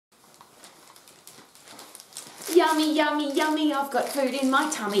Yummy, yummy, yummy, I've got food in my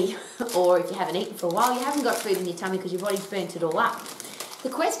tummy. Or if you haven't eaten for a while, you haven't got food in your tummy because your body's burnt it all up. The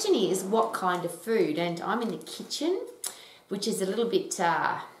question is, what kind of food? And I'm in the kitchen, which is a little bit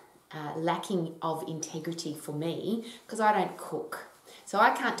lacking of integrity for me because I don't cook. So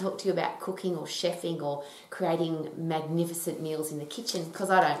I can't talk to you about cooking or chefing or creating magnificent meals in the kitchen because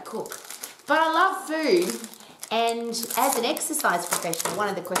I don't cook. But I love food. And as an exercise professional, one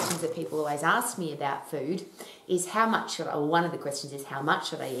of the questions that people always ask me about food is how much should I, or one of the questions is how much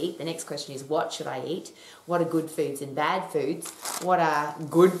should I eat? The next question is what should I eat? What are good foods and bad foods? What are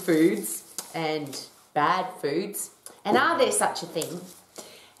good foods and bad foods? And are there such a thing?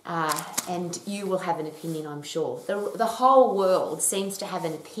 And you will have an opinion, I'm sure. The whole world seems to have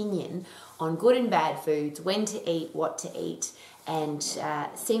an opinion on good and bad foods, when to eat, what to eat, and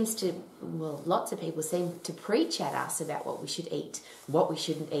seems to, well, lots of people seem to preach at us about what we should eat, what we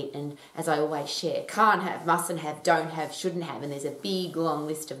shouldn't eat, and as I always share, can't have, mustn't have, don't have, shouldn't have, and there's a big long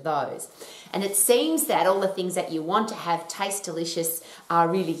list of those. And it seems that all the things that you want to have, taste delicious, are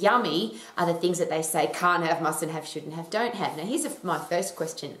really yummy, are the things that they say can't have, mustn't have, shouldn't have, don't have. Now here's my first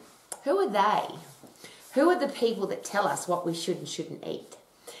question. Who are they? Who are the people that tell us what we should and shouldn't eat?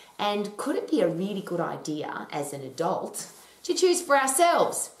 And could it be a really good idea as an adult to choose for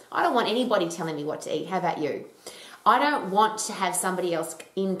ourselves? I don't want anybody telling me what to eat. How about you? I don't want to have somebody else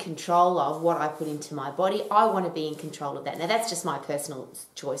in control of what I put into my body. I want to be in control of that. Now that's just my personal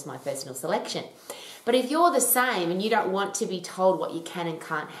choice, my personal selection. But if you're the same and you don't want to be told what you can and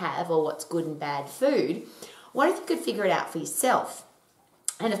can't have or what's good and bad food, what if you could figure it out for yourself?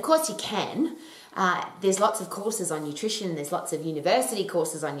 And of course you can. There's lots of courses on nutrition. There's lots of university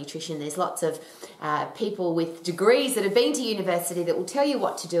courses on nutrition. There's lots of people with degrees that have been to university that will tell you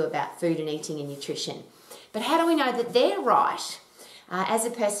what to do about food and eating and nutrition. But how do we know that they're right? As a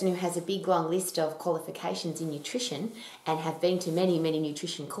person who has a big long list of qualifications in nutrition and have been to many, many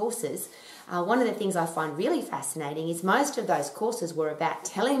nutrition courses, one of the things I find really fascinating is most of those courses were about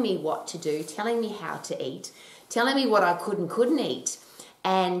telling me what to do, telling me how to eat, telling me what I could and couldn't eat,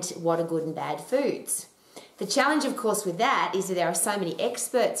 and what are good and bad foods. The challenge, of course, with that is that there are so many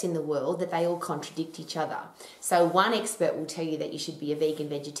experts in the world that they all contradict each other. So one expert will tell you that you should be a vegan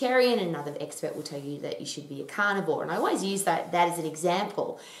vegetarian, and another expert will tell you that you should be a carnivore. And I always use that as an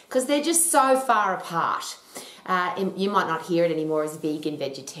example because they're just so far apart. You might not hear it anymore as vegan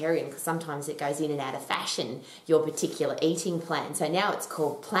vegetarian because sometimes it goes in and out of fashion, your particular eating plan. So now it's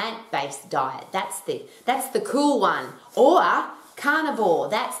called plant-based diet. That's the cool one. Or carnivore,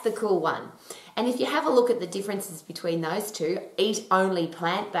 that's the cool one. And if you have a look at the differences between those two, eat only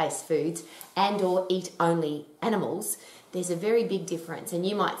plant-based foods and or eat only animals, there's a very big difference, and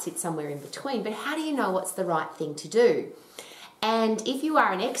you might sit somewhere in between. But how do you know what's the right thing to do? And if you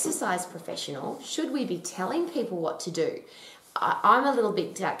are an exercise professional, should we be telling people what to do? I'm a little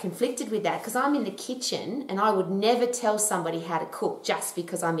bit conflicted with that because I'm in the kitchen and I would never tell somebody how to cook just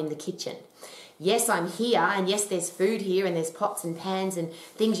because I'm in the kitchen. Yes, I'm here, and yes, there's food here, and there's pots and pans and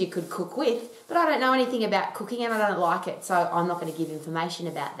things you could cook with, but I don't know anything about cooking and I don't like it, so I'm not going to give information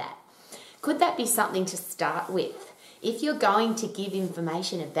about that. Could that be something to start with? If you're going to give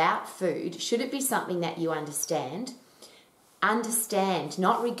information about food, should it be something that you understand? Understand,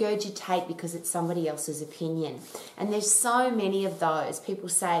 not regurgitate because it's somebody else's opinion. And there's so many of those. People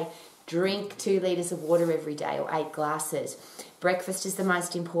say, drink 2 litres of water every day or 8 glasses. Breakfast is the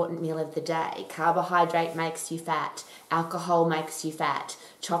most important meal of the day. Carbohydrate makes you fat. Alcohol makes you fat.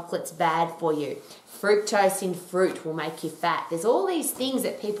 Chocolate's bad for you. Fructose in fruit will make you fat. There's all these things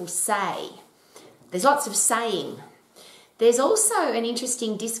that people say. There's lots of saying. There's also an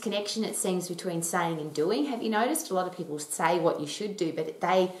interesting disconnection, it seems, between saying and doing. Have you noticed? A lot of people say what you should do, but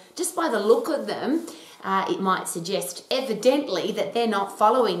they, just by the look of them, it might suggest evidently that they're not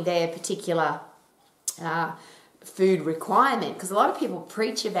following their particular food requirement, because a lot of people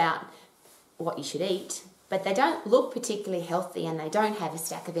preach about what you should eat, but they don't look particularly healthy, and they don't have a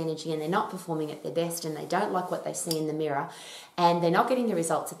stack of energy, and they're not performing at their best, and they don't like what they see in the mirror, and they're not getting the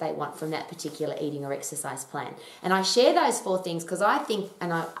results that they want from that particular eating or exercise plan. And I share those 4 things because I think,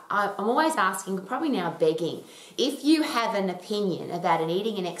 and I'm always asking, probably now begging, if you have an opinion about an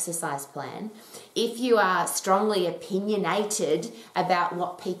eating and exercise plan, if you are strongly opinionated about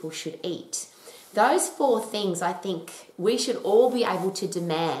what people should eat, those 4 things I think we should all be able to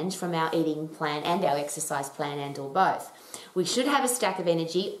demand from our eating plan and our exercise plan, and or both. We should have a stack of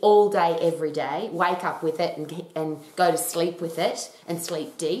energy all day, every day. Wake up with it and go to sleep with it and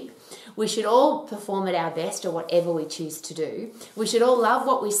sleep deep. We should all perform at our best or whatever we choose to do. We should all love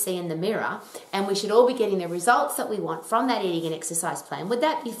what we see in the mirror, and we should all be getting the results that we want from that eating and exercise plan. Would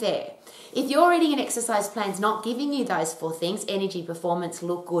that be fair? If your eating and exercise plan's not giving you those 4 things, energy, performance,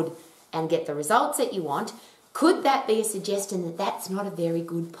 look good, and get the results that you want, could that be a suggestion that that's not a very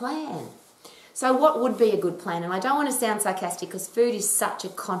good plan? So what would be a good plan? And I don't want to sound sarcastic because food is such a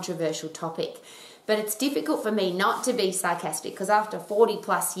controversial topic, but it's difficult for me not to be sarcastic because after 40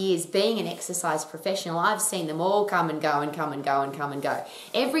 plus years being an exercise professional, I've seen them all come and go and come and go and come and go.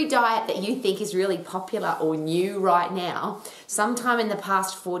 Every diet that you think is really popular or new right now, sometime in the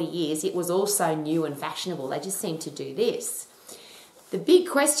past 40 years, it was also new and fashionable. They just seem to do this. The big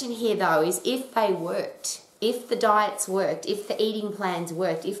question here though is if they worked. If the diets worked, if the eating plans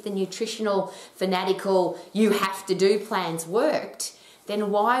worked, if the nutritional, fanatical, you have to do plans worked,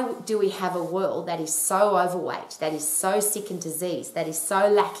 then why do we have a world that is so overweight, that is so sick and diseased, that is so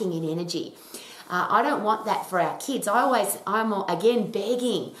lacking in energy? I don't want that for our kids. I'm again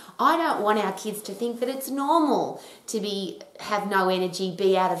begging. I don't want our kids to think that it's normal to have no energy,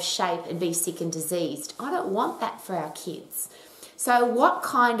 be out of shape and be sick and diseased. I don't want that for our kids. So what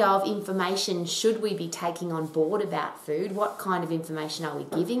kind of information should we be taking on board about food? What kind of information are we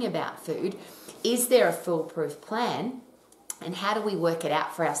giving about food? Is there a foolproof plan? And how do we work it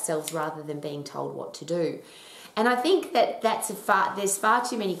out for ourselves rather than being told what to do? And I think that there's far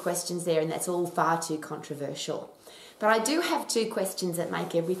too many questions there, and that's all far too controversial. But I do have 2 questions that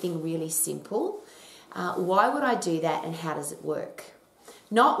make everything really simple. Why would I do that and how does it work?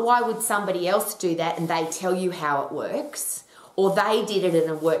 Not why would somebody else do that and they tell you how it works, or they did it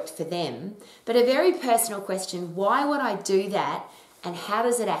and it worked for them, but a very personal question, why would I do that and how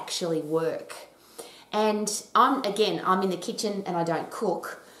does it actually work? And I'm in the kitchen and I don't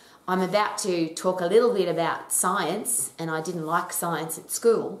cook. I'm about to talk a little bit about science, and I didn't like science at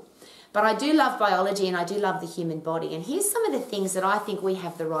school, but I do love biology and I do love the human body. And here's some of the things that I think we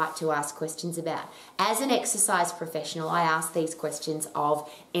have the right to ask questions about. As an exercise professional, I ask these questions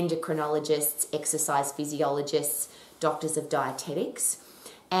of endocrinologists, exercise physiologists, doctors of dietetics.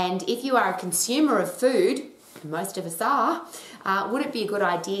 And if you are a consumer of food, most of us are, would it be a good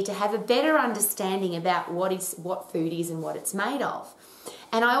idea to have a better understanding about what food is and what it's made of?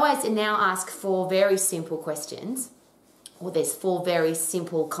 And I always now ask 4 very simple questions, or there's 4 very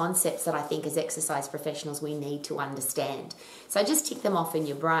simple concepts that I think as exercise professionals we need to understand. So just tick them off in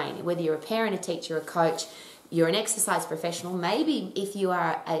your brain, whether you're a parent, a teacher, a coach, you're an exercise professional, maybe if you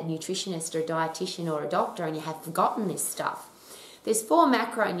are a nutritionist or a dietitian or a doctor and you have forgotten this stuff. There's 4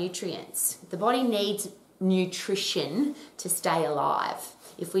 macronutrients. The body needs nutrition to stay alive.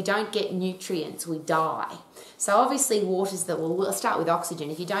 If we don't get nutrients, we die. So obviously we'll start with oxygen.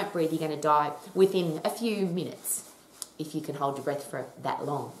 If you don't breathe, you're going to die within a few minutes, if you can hold your breath for that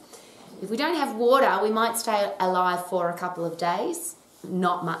long. If we don't have water, we might stay alive for a couple of days.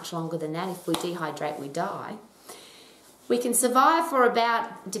 Not much longer than that. If we dehydrate, we die. We can survive for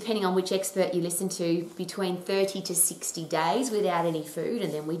about, depending on which expert you listen to, between 30 to 60 days without any food,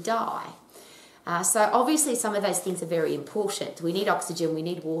 and then we die. So obviously some of those things are very important. We need oxygen, we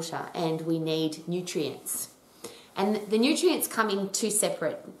need water, and we need nutrients. And the nutrients come in 2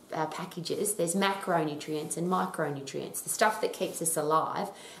 separate packages. There's macronutrients and micronutrients, the stuff that keeps us alive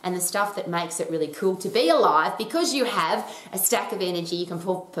and the stuff that makes it really cool to be alive because you have a stack of energy, you can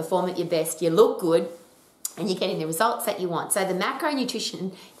perform at your best, you look good, and you're getting the results that you want. So the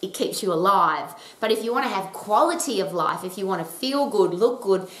macronutrition, it keeps you alive. But if you want to have quality of life, if you want to feel good, look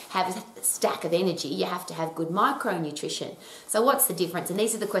good, have a stack of energy, you have to have good micronutrition. So what's the difference? And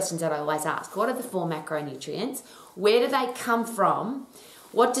these are the questions that I always ask. What are the 4 macronutrients? Where do they come from?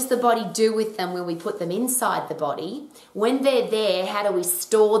 What does the body do with them when we put them inside the body? When they're there, how do we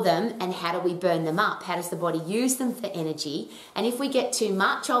store them and how do we burn them up? How does the body use them for energy? And if we get too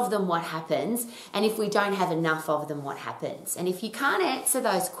much of them, what happens? And if we don't have enough of them, what happens? And if you can't answer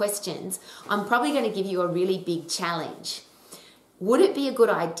those questions, I'm probably going to give you a really big challenge. Would it be a good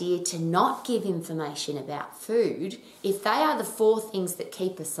idea to not give information about food if they are the 4 things that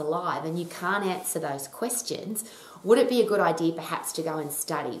keep us alive and you can't answer those questions? Would it be a good idea perhaps to go and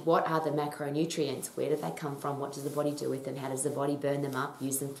study what are the macronutrients, where do they come from, what does the body do with them, how does the body burn them up,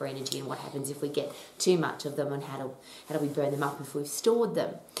 use them for energy, and what happens if we get too much of them, and how do we burn them up if we've stored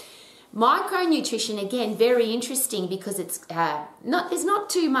them? Micronutrition, again, very interesting because it's there's not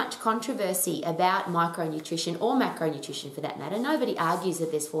too much controversy about micronutrition or macronutrition for that matter. Nobody argues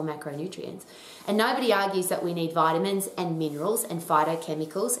that there's 4 macronutrients, and nobody argues that we need vitamins and minerals and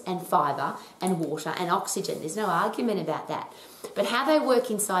phytochemicals and fibre and water and oxygen. There's no argument about that. But how they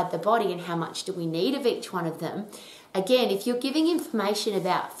work inside the body and how much do we need of each one of them, again, if you're giving information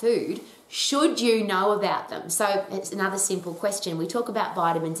about food, should you know about them? So it's another simple question. We talk about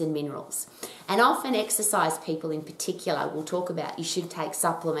vitamins and minerals, and often exercise people in particular will talk about you should take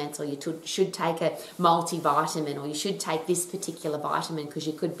supplements, or you should take a multivitamin, or you should take this particular vitamin because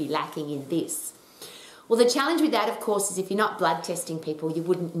you could be lacking in this. Well, the challenge with that, of course, is if you're not blood testing people, you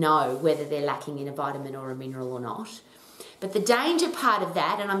wouldn't know whether they're lacking in a vitamin or a mineral or not. But the danger part of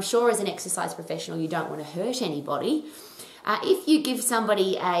that, and I'm sure as an exercise professional you don't want to hurt anybody, if you give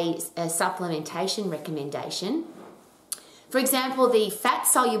somebody a supplementation recommendation, for example, the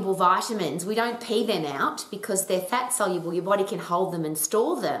fat-soluble vitamins, we don't pee them out because they're fat-soluble. Your body can hold them and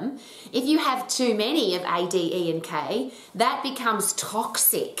store them. If you have too many of A, D, E, and K, that becomes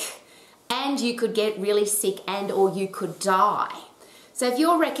toxic, and you could get really sick or you could die. So if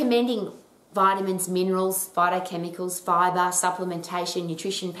you're recommending vitamins, minerals, phytochemicals, fibre, supplementation,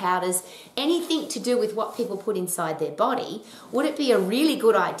 nutrition powders, anything to do with what people put inside their body, would it be a really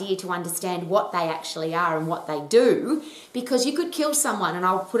good idea to understand what they actually are and what they do? Because you could kill someone, and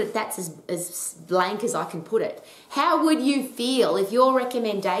I'll put it, that's as blank as I can put it. How would you feel if your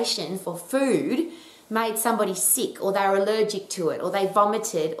recommendation for food made somebody sick, or they were allergic to it, or they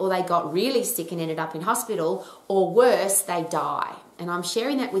vomited, or they got really sick and ended up in hospital, or worse, they die? And I'm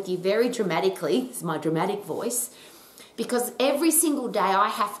sharing that with you very dramatically, this is my dramatic voice, because every single day I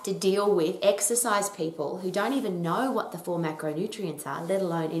have to deal with exercise people who don't even know what the 4 macronutrients are, let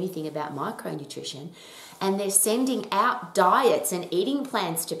alone anything about micronutrition, and they're sending out diets and eating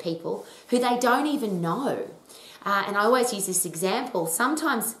plans to people who they don't even know. And I always use this example.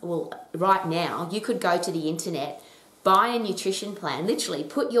 Sometimes, well, right now, you could go to the internet, buy a nutrition plan, literally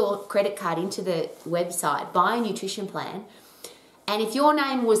put your credit card into the website, buy a nutrition plan, and if your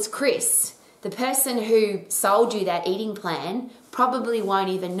name was Chris, the person who sold you that eating plan probably won't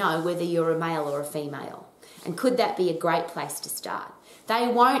even know whether you're a male or a female. And could that be a great place to start? They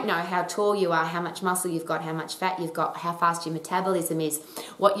won't know how tall you are, how much muscle you've got, how much fat you've got, how fast your metabolism is,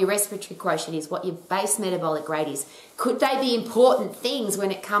 what your respiratory quotient is, what your base metabolic rate is. Could they be important things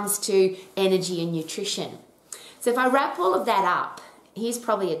when it comes to energy and nutrition? So if I wrap all of that up, here's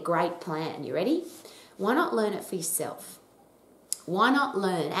probably a great plan. You ready? Why not learn it for yourself? Why not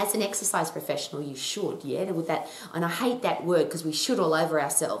learn? As an exercise professional, you should, yeah, with that, and I hate that word because we should all over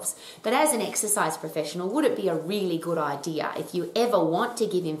ourselves, but as an exercise professional, would it be a really good idea, if you ever want to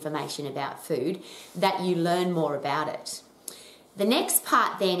give information about food, that you learn more about it? The next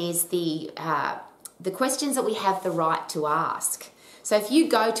part then is the questions that we have the right to ask. So if you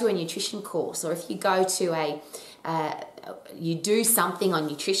go to a nutrition course, or if you go to you do something on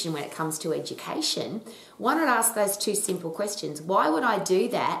nutrition when it comes to education, why not ask those 2 simple questions? Why would I do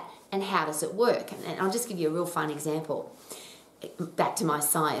that, and how does it work? And I'll just give you a real fun example. Back to my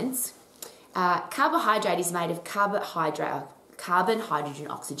science. Carbohydrate is made of carbon, hydrogen,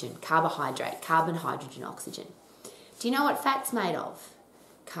 oxygen. Carbohydrate, carbon, hydrogen, oxygen. Do you know what fat's made of?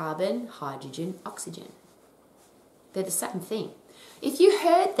 Carbon, hydrogen, oxygen. They're the same thing. If you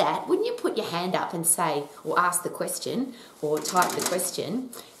heard that, wouldn't you put your hand up and say, or ask the question, or type the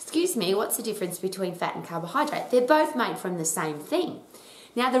question, excuse me, what's the difference between fat and carbohydrate? They're both made from the same thing.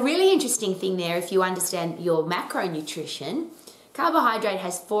 Now, the really interesting thing there, if you understand your macronutrition, carbohydrate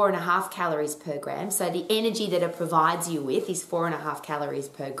has 4.5 calories per gram, so the energy that it provides you with is 4.5 calories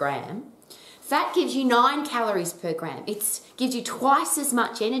per gram. Fat gives you 9 calories per gram. It gives you twice as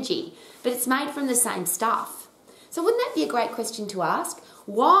much energy, but it's made from the same stuff. So wouldn't that be a great question to ask?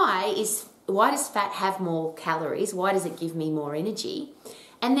 Why does fat have more calories? Why does it give me more energy?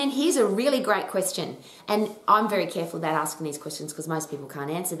 And then here's a really great question, and I'm very careful about asking these questions because most people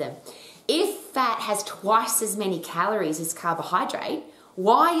can't answer them. If fat has twice as many calories as carbohydrate,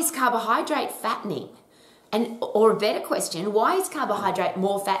 why is carbohydrate fattening? Or a better question, why is carbohydrate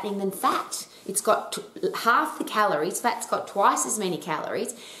more fattening than fat? It's got half the calories, fat's got twice as many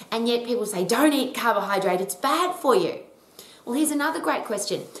calories, and yet people say, don't eat carbohydrate, it's bad for you. Well, here's another great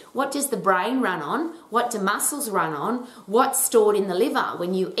question. What does the brain run on? What do muscles run on? What's stored in the liver?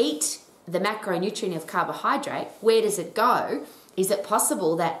 When you eat the macronutrient of carbohydrate, where does it go? Is it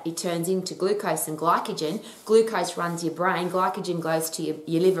possible that it turns into glucose and glycogen? Glucose runs your brain, glycogen goes to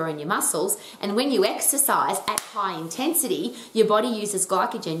your liver and your muscles, and when you exercise at high intensity, your body uses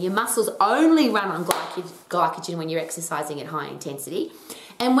glycogen. Your muscles only run on glycogen when you're exercising at high intensity,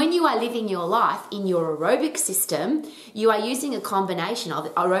 And when you are living your life in your aerobic system, you are using a combination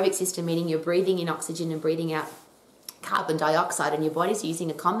of aerobic system, meaning you're breathing in oxygen and breathing out carbon dioxide, and your body's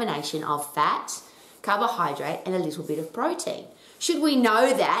using a combination of fat, carbohydrate, and a little bit of protein. Should we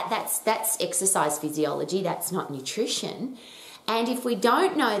know that? That's exercise physiology, that's not nutrition. And if we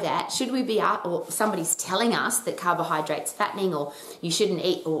don't know that, should we be, or somebody's telling us that carbohydrate's fattening, or you shouldn't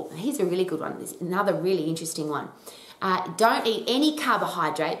eat, or here's a really good one, there's another really interesting one. Don't eat any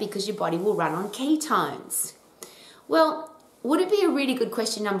carbohydrate because your body will run on ketones. Well, would it be a really good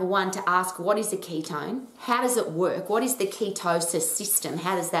question, number one, to ask what is a ketone? How does it work? What is the ketosis system?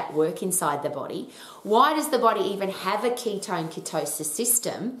 How does that work inside the body? Why does the body even have a ketosis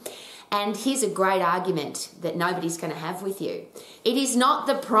system? And here's a great argument that nobody's going to have with you. It is not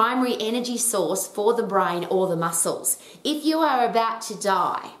the primary energy source for the brain or the muscles. If you are about to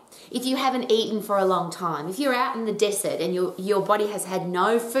die, if you haven't eaten for a long time, if you're out in the desert and your body has had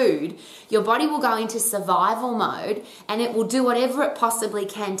no food, your body will go into survival mode and it will do whatever it possibly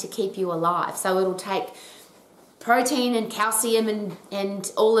can to keep you alive. So it'll take protein and calcium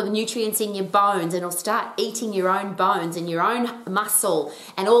and all of the nutrients in your bones, and it'll start eating your own bones and your own muscle,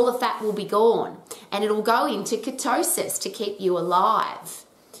 and all the fat will be gone. And it'll go into ketosis to keep you alive.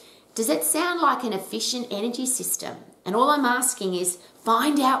 Does it sound like an efficient energy system? And all I'm asking is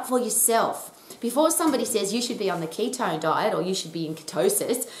find out for yourself. Before somebody says you should be on the ketone diet or you should be in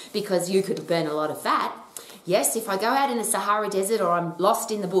ketosis because you could burn a lot of fat. Yes, if I go out in the Sahara Desert or I'm lost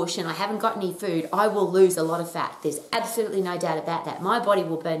in the bush and I haven't got any food, I will lose a lot of fat. There's absolutely no doubt about that. My body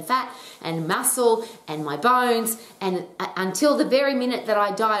will burn fat and muscle and my bones, and until the very minute that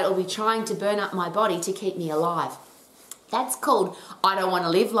I die, it'll be trying to burn up my body to keep me alive. That's called, I don't want to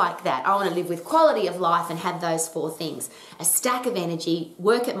live like that. I want to live with quality of life and have those four things. A stack of energy,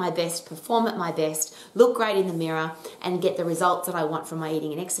 work at my best, perform at my best, look great in the mirror, and get the results that I want from my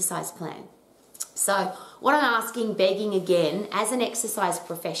eating and exercise plan. So what I'm asking, begging again, as an exercise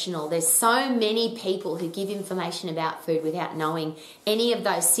professional, there's so many people who give information about food without knowing any of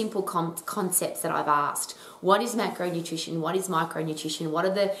those simple concepts that I've asked. What is macronutrition? What is micronutrition?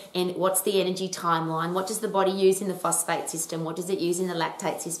 What's the energy timeline? What does the body use in the phosphate system? What does it use in the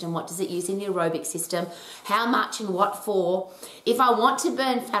lactate system? What does it use in the aerobic system? How much and what for? If I want to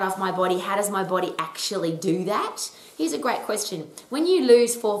burn fat off my body, how does my body actually do that? Here's a great question. When you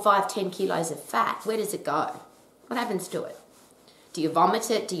lose 4, 5, 10 kilos of fat, where does it go? What happens to it? Do you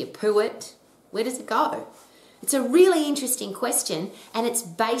vomit it? Do you poo it? Where does it go? It's a really interesting question, and it's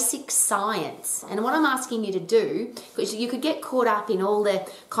basic science. And what I'm asking you to do, because you could get caught up in all the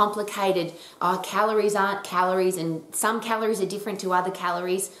complicated, calories aren't calories and some calories are different to other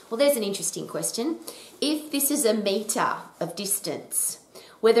calories. Well, there's an interesting question. If this is a meter of distance,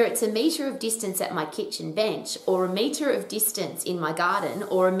 whether it's a meter of distance at my kitchen bench or a meter of distance in my garden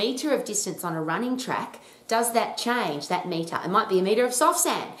or a meter of distance on a running track, does that change, that meter? It might be a meter of soft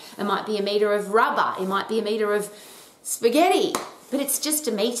sand. It might be a meter of rubber. It might be a meter of spaghetti, but it's just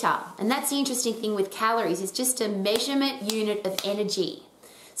a meter. And that's the interesting thing with calories. It's just a measurement unit of energy.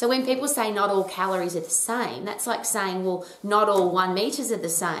 So when people say not all calories are the same, that's like saying, well, not all 1 meters are the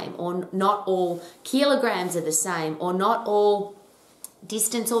same, or not all kilograms are the same, or not all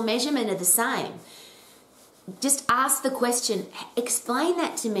distance or measurement are the same. Just ask the question, explain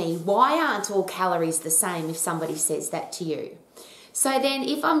that to me. Why aren't all calories the same if somebody says that to you? So then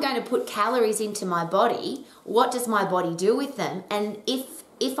if I'm going to put calories into my body, what does my body do with them? And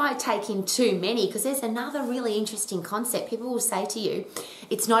if I take in too many, because there's another really interesting concept, people will say to you,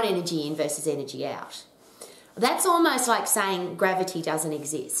 it's not energy in versus energy out. That's almost like saying gravity doesn't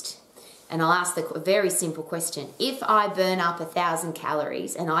exist. And I'll ask the very simple question. If I burn up 1,000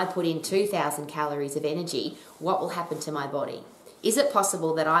 calories and I put in 2,000 calories of energy, what will happen to my body? Is it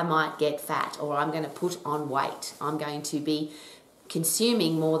possible that I might get fat, or I'm going to put on weight? I'm going to be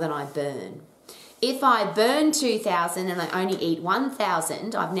consuming more than I burn. If I burn 2,000 and I only eat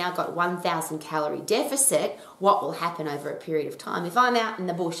 1,000, I've now got 1,000 calorie deficit. What will happen over a period of time? If I'm out in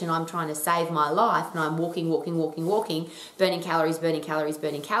the bush and I'm trying to save my life and I'm walking, burning calories,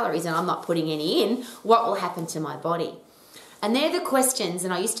 and I'm not putting any in, what will happen to my body? And they're the questions,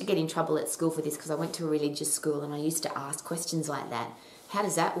 and I used to get in trouble at school for this because I went to a religious school and I used to ask questions like that. How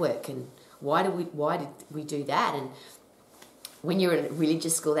does that work? And why did we do that? And when you're at a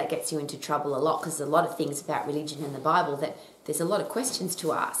religious school, that gets you into trouble a lot, because there's a lot of things about religion and the Bible that there's a lot of questions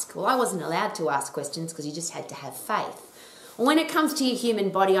to ask. Well, I wasn't allowed to ask questions because you just had to have faith. When it comes to your human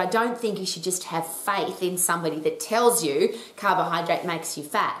body, I don't think you should just have faith in somebody that tells you carbohydrate makes you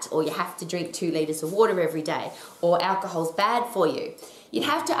fat, or you have to drink 2 litres of water every day, or alcohol's bad for you. You'd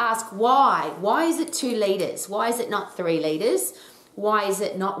have to ask why. Why is it 2 litres? Why is it not 3 litres? Why is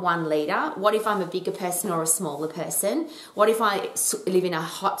it not 1 litre? What if I'm a bigger person or a smaller person? What if I live in a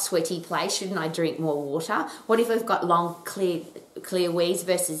hot, sweaty place? Shouldn't I drink more water? What if I've got long, clear wheeze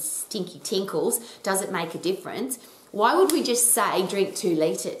versus stinky tinkles? Does it make a difference? Why would we just say drink 2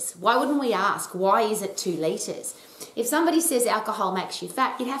 litres? Why wouldn't we ask, why is it 2 litres? If somebody says alcohol makes you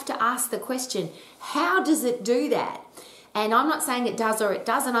fat, you'd have to ask the question, how does it do that? And I'm not saying it does or it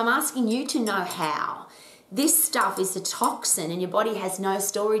doesn't. I'm asking you to know how. This stuff is a toxin and your body has no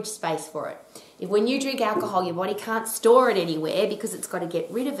storage space for it. If when you drink alcohol, your body can't store it anywhere because it's got to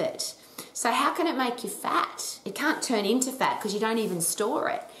get rid of it. So how can it make you fat? It can't turn into fat because you don't even store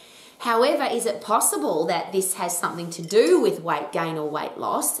it. However, is it possible that this has something to do with weight gain or weight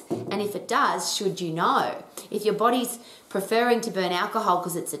loss? And if it does, should you know? If your body's preferring to burn alcohol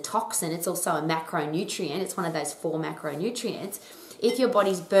because it's a toxin, it's also a macronutrient, it's one of those 4 macronutrients. If your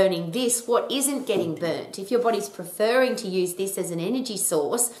body's burning this, what isn't getting burnt? If your body's preferring to use this as an energy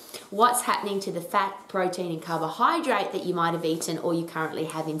source, what's happening to the fat, protein and carbohydrate that you might have eaten or you currently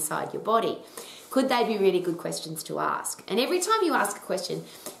have inside your body? Could they be really good questions to ask? And every time you ask a question,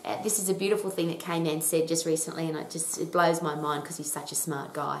 this is a beautiful thing that K-Man said just recently, and it blows my mind because he's such a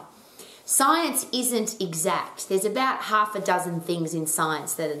smart guy. Science isn't exact. There's about half a dozen things in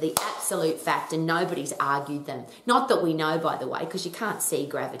science that are the absolute fact and nobody's argued them. Not that we know, by the way, because you can't see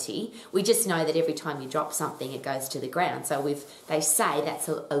gravity. We just know that every time you drop something, it goes to the ground. So they say that's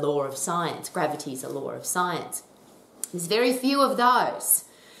a law of science. Gravity is a law of science. There's very few of those.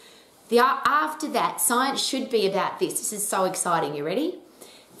 After that, science should be about this. This is so exciting. You ready?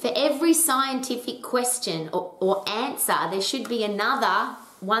 For every scientific question or answer, there should be another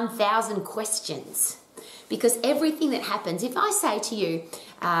 1,000 questions. Because everything that happens, if I say to you,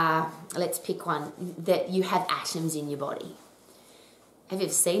 let's pick one, that you have atoms in your body. Have you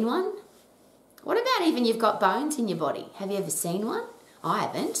ever seen one? What about even you've got bones in your body? Have you ever seen one? I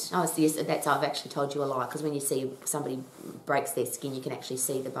haven't. I've actually told you a lie, because when you see somebody breaks their skin, you can actually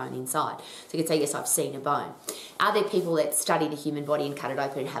see the bone inside. So you can say, yes, I've seen a bone. Are there people that study the human body and cut it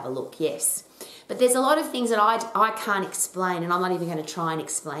open and have a look? Yes. But there's a lot of things that I can't explain, and I'm not even going to try and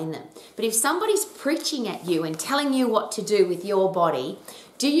explain them. But if somebody's preaching at you and telling you what to do with your body,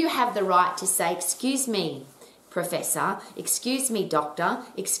 do you have the right to say, excuse me, professor, excuse me, doctor,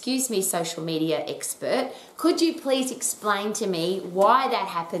 excuse me, social media expert, could you please explain to me why that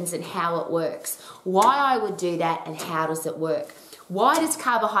happens and how it works? Why I would do that and how does it work? Why does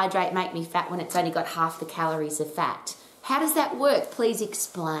carbohydrate make me fat when it's only got half the calories of fat? How does that work? Please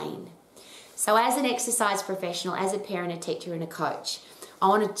explain. So as an exercise professional, as a parent, a teacher and a coach, I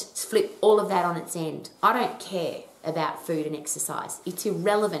want to flip all of that on its end. I don't care about food and exercise. It's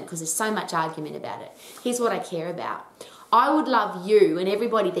irrelevant because there's so much argument about it. Here's what I care about. I would love you and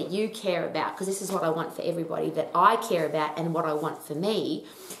everybody that you care about, because this is what I want for everybody that I care about, and what I want for me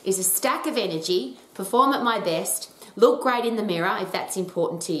is a stack of energy, perform at my best, look great in the mirror if that's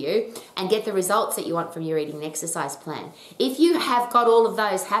important to you, and get the results that you want from your eating and exercise plan. If you have got all of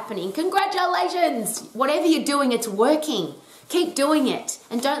those happening, congratulations! Whatever you're doing, it's working. Keep doing it,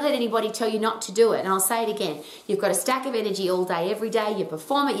 and don't let anybody tell you not to do it. And I'll say it again, you've got a stack of energy all day, every day, you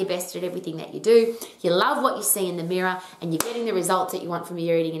perform at your best at everything that you do, you love what you see in the mirror, and you're getting the results that you want from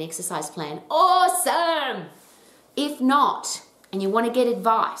your eating and exercise plan. Awesome! If not, and you want to get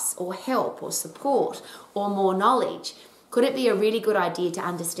advice or help or support or more knowledge, could it be a really good idea to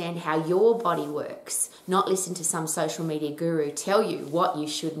understand how your body works, not listen to some social media guru tell you what you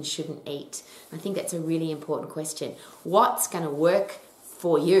should and shouldn't eat? I think that's a really important question. What's going to work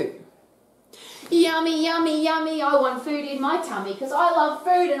for you? Yummy, yummy, yummy. I want food in my tummy because I love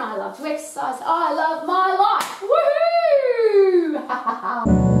food and I love to exercise. I love my life. Woohoo!